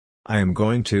I am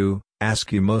going to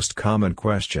ask you most common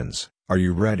questions. Are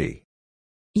you ready?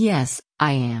 Yes,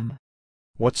 I am.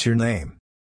 What's your name?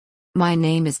 My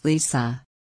name is Lisa.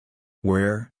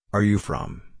 Where are you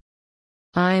from?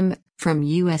 I'm from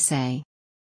USA.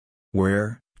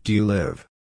 Where do you live?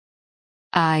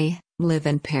 I live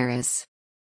in Paris.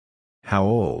 How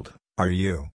old are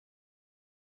you?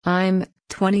 I'm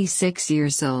 26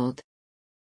 years old.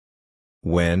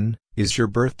 When is your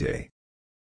birthday?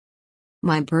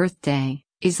 My birthday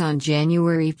is on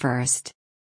January 1st.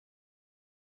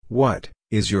 What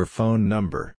is your phone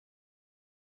number?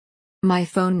 My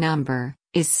phone number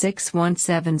is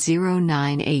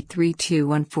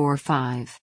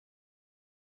 61709832145.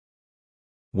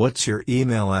 What's your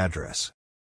email address?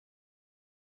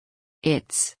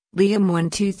 It's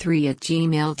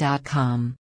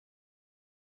liam123@gmail.com.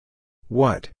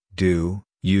 What do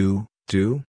you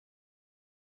do?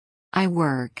 I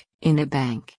work in a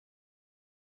bank.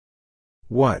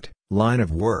 What line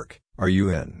of work are you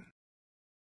in?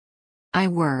 I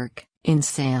work in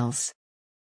sales.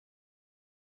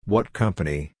 What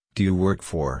company do you work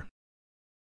for?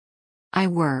 I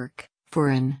work for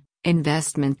an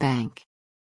investment bank.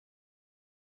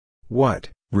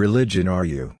 What religion are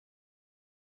you?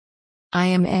 I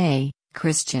am a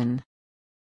Christian.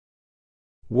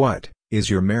 What is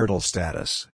your marital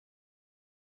status?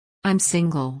 I'm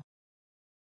single.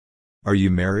 Are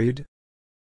you married?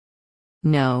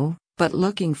 No, but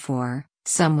looking for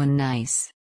someone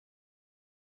nice.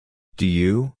 Do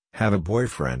you have a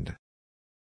boyfriend?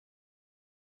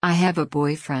 I have a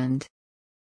boyfriend.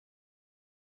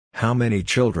 How many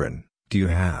children do you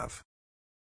have?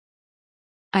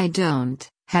 I don't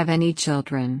have any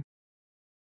children.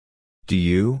 Do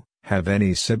you have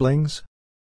any siblings?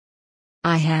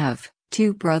 I have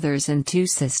 2 brothers and 2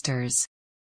 sisters.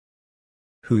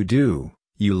 Who do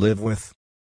you live with?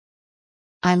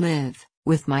 I live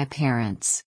with my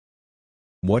parents.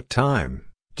 What time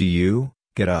do you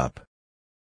get up?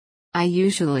 I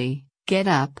usually get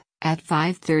up at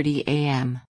 5:30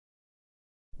 a.m.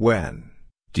 When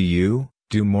do you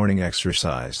do morning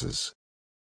exercises?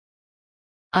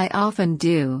 I often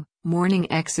do morning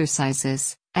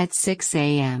exercises at 6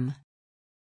 a.m.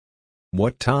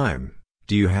 What time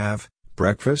do you have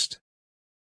breakfast?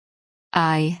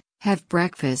 I have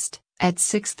breakfast at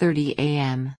 6:30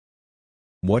 a.m.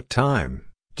 What time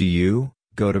do you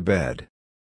go to bed?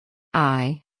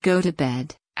 I go to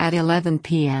bed at 11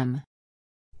 p.m.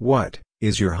 What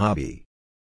is your hobby?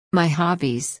 My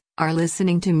hobbies are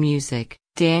listening to music,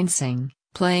 dancing,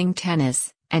 playing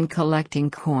tennis, and collecting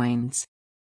coins.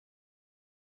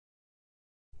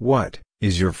 What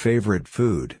is your favorite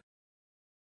food?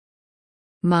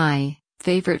 My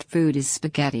favorite food is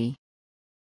spaghetti.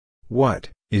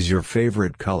 What is your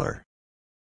favorite color?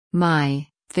 My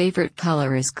favorite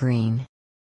color is green.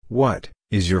 What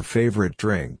is your favorite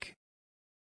drink?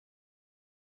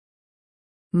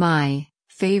 My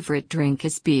favorite drink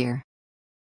is beer.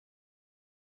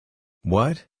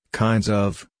 What kinds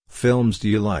of films do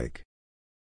you like?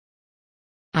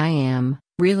 I am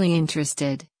really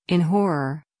interested in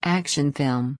horror, action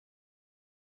film.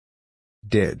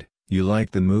 Did you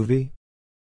like the movie?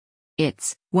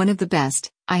 It's one of the best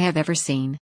I have ever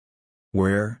seen.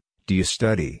 Where do you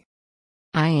study?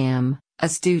 I am a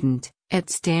student at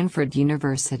Stanford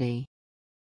University.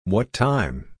 What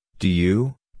time do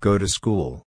you go to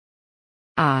school?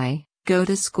 I go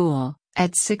to school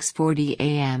at 6:40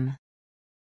 a.m.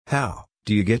 How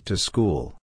do you get to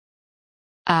school?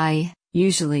 I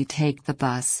usually take the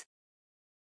bus.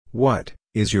 What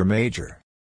is your major?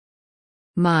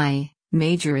 My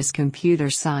major is computer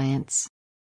science.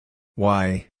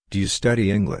 Why do you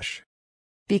study English?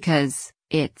 Because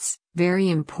it's very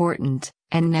important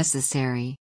and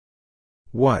necessary.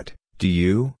 What do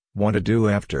you want to do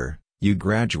after you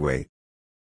graduate?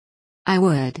 I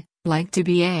would like to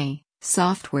be a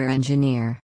software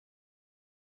engineer.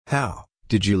 How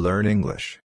did you learn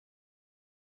English?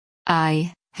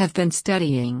 I have been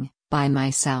studying by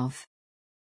myself.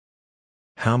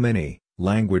 How many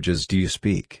languages do you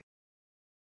speak?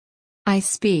 I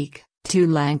speak 2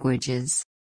 languages.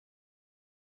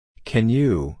 Can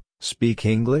you speak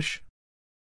English?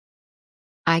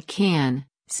 I can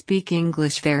speak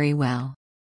English very well.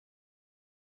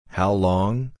 How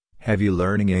long have you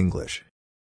learning English?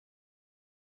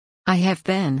 I have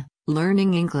been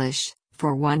learning English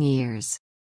for 1 year.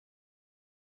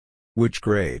 Which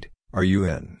grade are you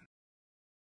in?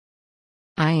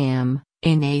 I am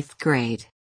in 8th grade.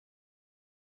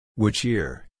 Which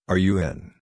year are you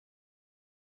in?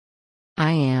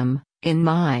 I am in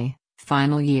my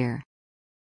final year.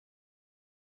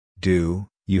 Do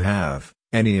you have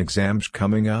Any exams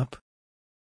coming up?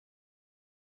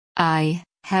 I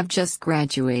have just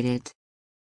graduated.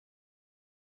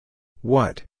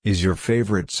 What is your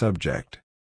favorite subject?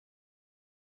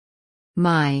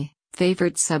 My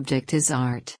favorite subject is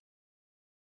art.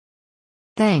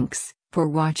 Thanks for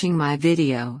watching my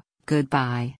video.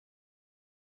 Goodbye.